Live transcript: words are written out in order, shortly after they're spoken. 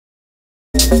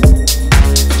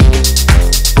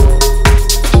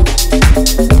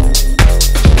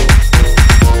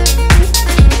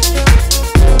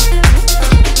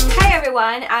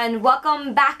and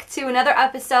welcome back to another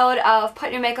episode of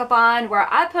Put Your Makeup On, where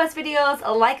I post videos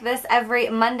like this every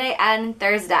Monday and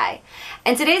Thursday.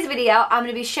 In today's video, I'm going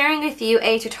to be sharing with you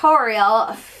a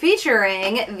tutorial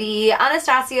featuring the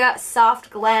Anastasia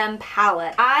Soft Glam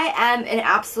palette. I am in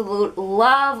absolute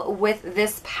love with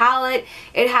this palette.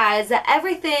 It has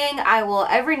everything I will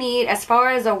ever need as far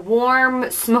as a warm,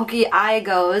 smoky eye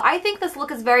goes. I think this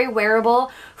look is very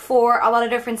wearable for a lot of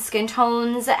different skin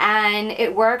tones, and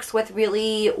it works with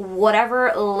really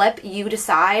whatever lip you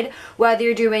decide, whether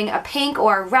you're doing a pink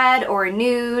or a red or a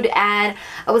nude. And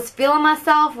I was feeling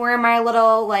myself wearing my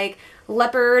little like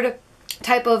leopard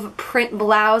type of print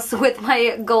blouse with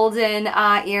my golden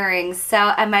earrings,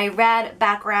 and my red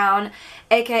background,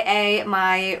 aka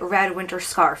my red winter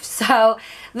scarf. So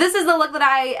this is the look that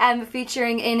I am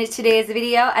featuring in today's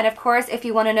video, and of course if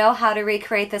you want to know how to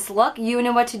recreate this look, you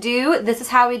know what to do. This is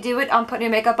how we do it on Put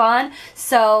Your Makeup On,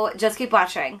 so just keep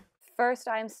watching. First,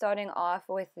 I'm starting off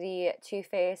with the Too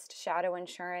Faced Shadow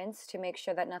Insurance to make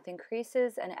sure that nothing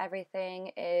creases and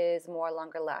everything is more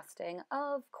longer lasting,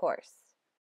 of course.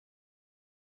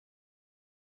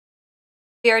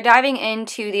 We are diving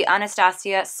into the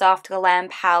Anastasia Soft Glam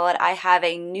palette. I have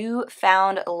a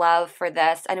newfound love for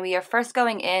this, and we are first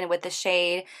going in with the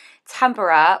shade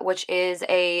Tempera, which is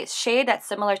a shade that's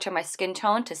similar to my skin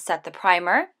tone to set the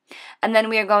primer. And then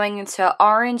we are going into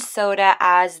Orange Soda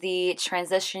as the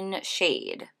transition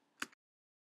shade.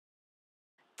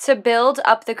 To build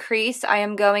up the crease, I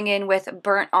am going in with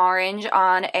Burnt Orange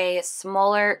on a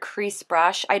smaller crease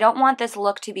brush. I don't want this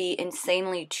look to be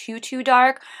insanely too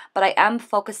dark, but I am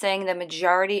focusing the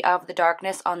majority of the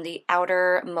darkness on the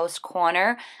outermost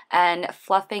corner and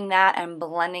fluffing that and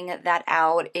blending that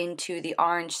out into the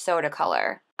Orange Soda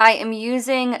color. I am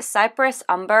using Cypress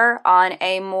Umber on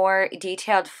a more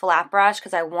detailed flat brush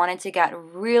because I wanted to get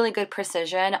really good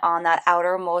precision on that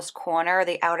outermost corner,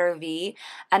 the outer V.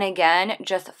 And again,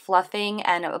 just fluffing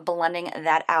and blending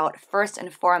that out first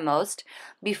and foremost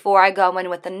before I go in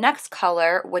with the next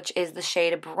color, which is the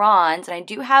shade Bronze. And I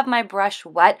do have my brush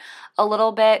wet a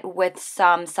little bit with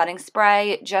some setting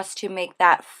spray just to make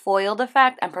that foiled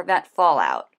effect and prevent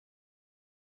fallout.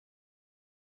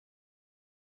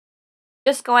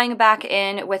 Just going back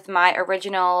in with my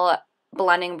original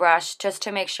blending brush just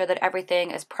to make sure that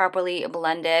everything is properly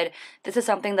blended. This is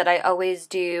something that I always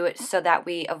do so that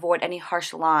we avoid any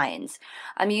harsh lines.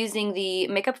 I'm using the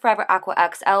Makeup Forever Aqua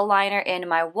XL liner in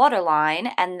my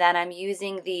waterline, and then I'm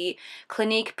using the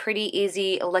Clinique Pretty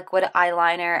Easy liquid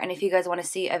eyeliner. And if you guys want to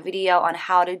see a video on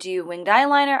how to do winged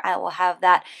eyeliner, I will have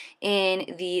that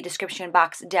in the description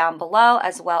box down below,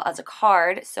 as well as a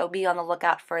card, so be on the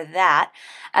lookout for that.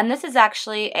 And this is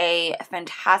actually a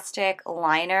fantastic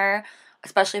liner,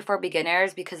 especially for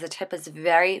beginners, because the tip is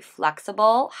very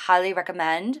flexible. Highly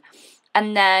recommend.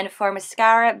 And then for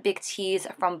mascara, Big Tease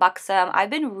from Buxom. I've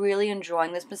been really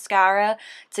enjoying this mascara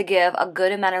to give a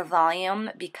good amount of volume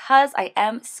because I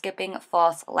am skipping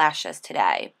false lashes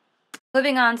today.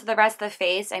 Moving on to the rest of the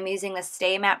face, I'm using the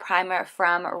Stay Matte Primer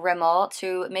from Rimmel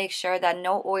to make sure that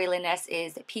no oiliness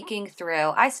is peeking through.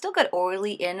 I still get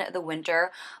oily in the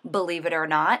winter, believe it or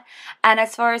not. And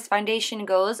as far as foundation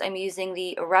goes, I'm using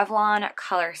the Revlon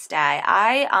Colorstay.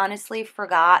 I honestly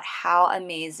forgot how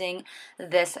amazing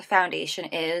this foundation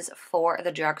is for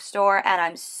the drugstore, and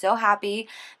I'm so happy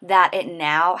that it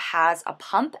now has a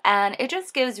pump, and it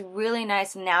just gives really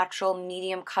nice natural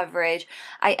medium coverage.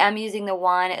 I am using the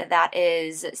one that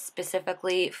is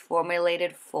specifically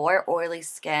formulated for oily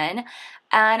skin,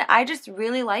 and I just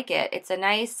really like it. It's a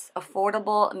nice,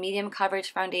 affordable, medium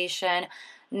coverage foundation,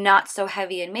 not so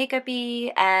heavy and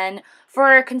makeup-y. And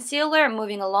for concealer,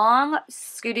 moving along,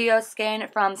 Studio Skin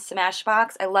from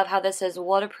Smashbox. I love how this is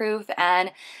waterproof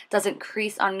and doesn't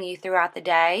crease on me throughout the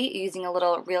day, using a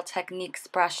little Real Techniques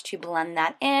brush to blend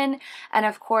that in, and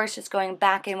of course just going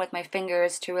back in with my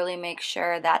fingers to really make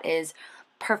sure that is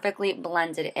perfectly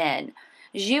blended in.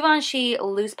 Givenchy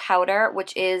loose powder,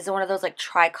 which is one of those like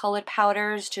tri-colored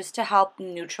powders just to help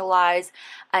neutralize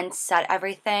and set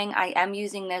everything. I am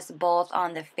using this both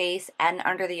on the face and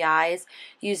under the eyes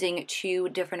using two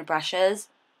different brushes.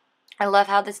 I love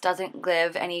how this doesn't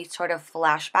give any sort of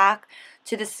flashback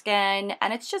to the skin,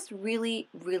 and it's just really,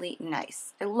 really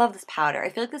nice. I love this powder. I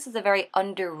feel like this is a very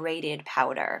underrated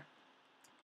powder.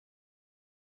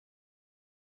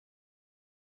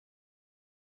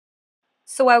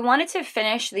 So I wanted to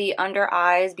finish the under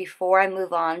eyes before I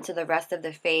move on to the rest of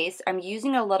the face. I'm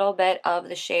using a little bit of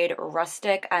the shade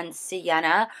Rustic and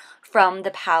Sienna from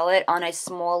the palette on a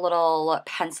small little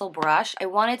pencil brush. I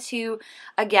wanted to,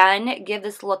 again, give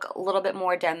this look a little bit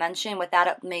more dimension without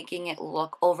it making it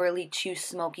look overly too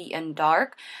smoky and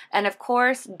dark. And of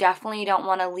course, definitely don't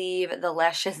want to leave the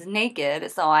lashes naked,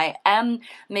 so I am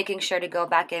making sure to go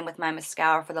back in with my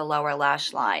mascara for the lower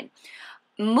lash line.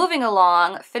 Moving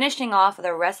along, finishing off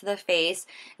the rest of the face,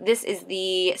 this is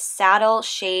the Saddle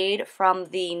shade from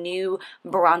the new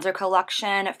bronzer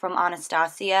collection from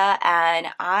Anastasia, and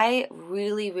I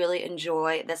really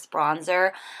enjoy this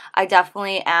bronzer. I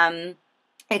definitely am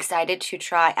excited to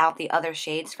try out the other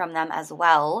shades from them as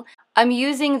well. I'm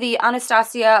using the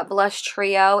Anastasia Blush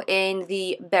Trio in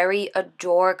the Berry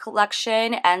Adore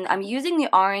collection, and I'm using the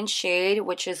orange shade,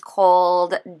 which is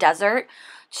called Desert,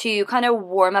 to kind of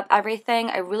warm up everything.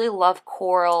 I really love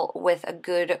coral with a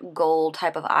good gold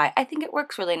type of eye. I think it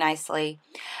works really nicely.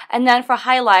 And then for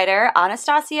highlighter,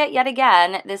 Anastasia, yet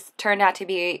again, this turned out to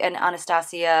be an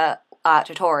Anastasia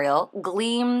tutorial.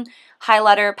 Gleam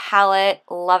highlighter palette,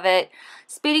 love it.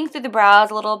 Speeding through the brows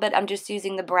a little bit, I'm just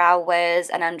using the Brow Wiz,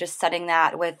 and I'm just setting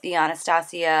that with the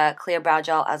Anastasia Clear Brow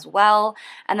Gel as well.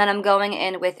 And then I'm going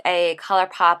in with a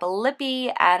ColourPop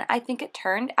Lippy, and I think it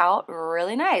turned out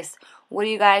really nice. What do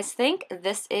you guys think?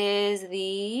 This is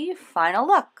the final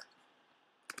look.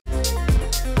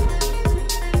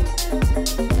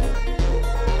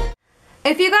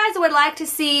 If you guys would like to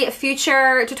see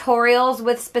future tutorials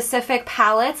with specific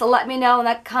palettes, let me know in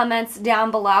the comments down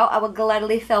below. I will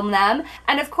gladly film them.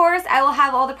 And of course, I will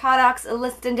have all the products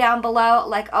listed down below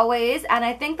like always. And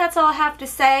I think that's all I have to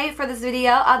say for this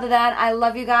video, other than I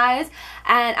love you guys.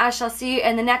 And I shall see you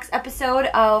in the next episode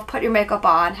of Put Your Makeup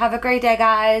On. Have a great day,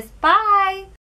 guys. Bye!